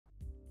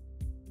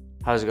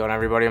How's it going,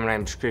 everybody? My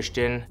name's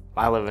Christian.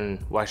 I live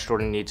in West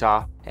Jordan,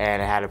 Utah,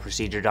 and I had a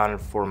procedure done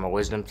for my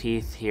wisdom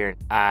teeth here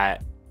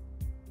at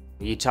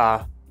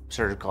Utah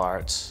Surgical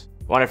Arts.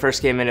 When I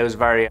first came in, it was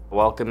very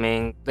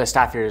welcoming. The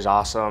staff here is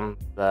awesome.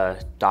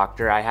 The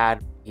doctor I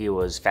had, he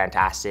was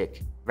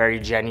fantastic. Very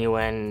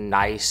genuine,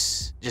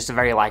 nice, just a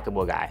very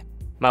likable guy.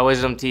 My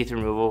wisdom teeth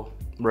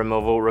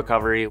removal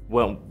recovery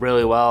went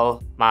really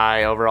well.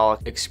 My overall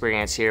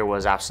experience here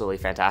was absolutely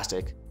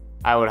fantastic.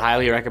 I would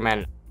highly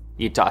recommend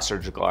Utah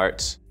Surgical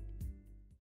Arts.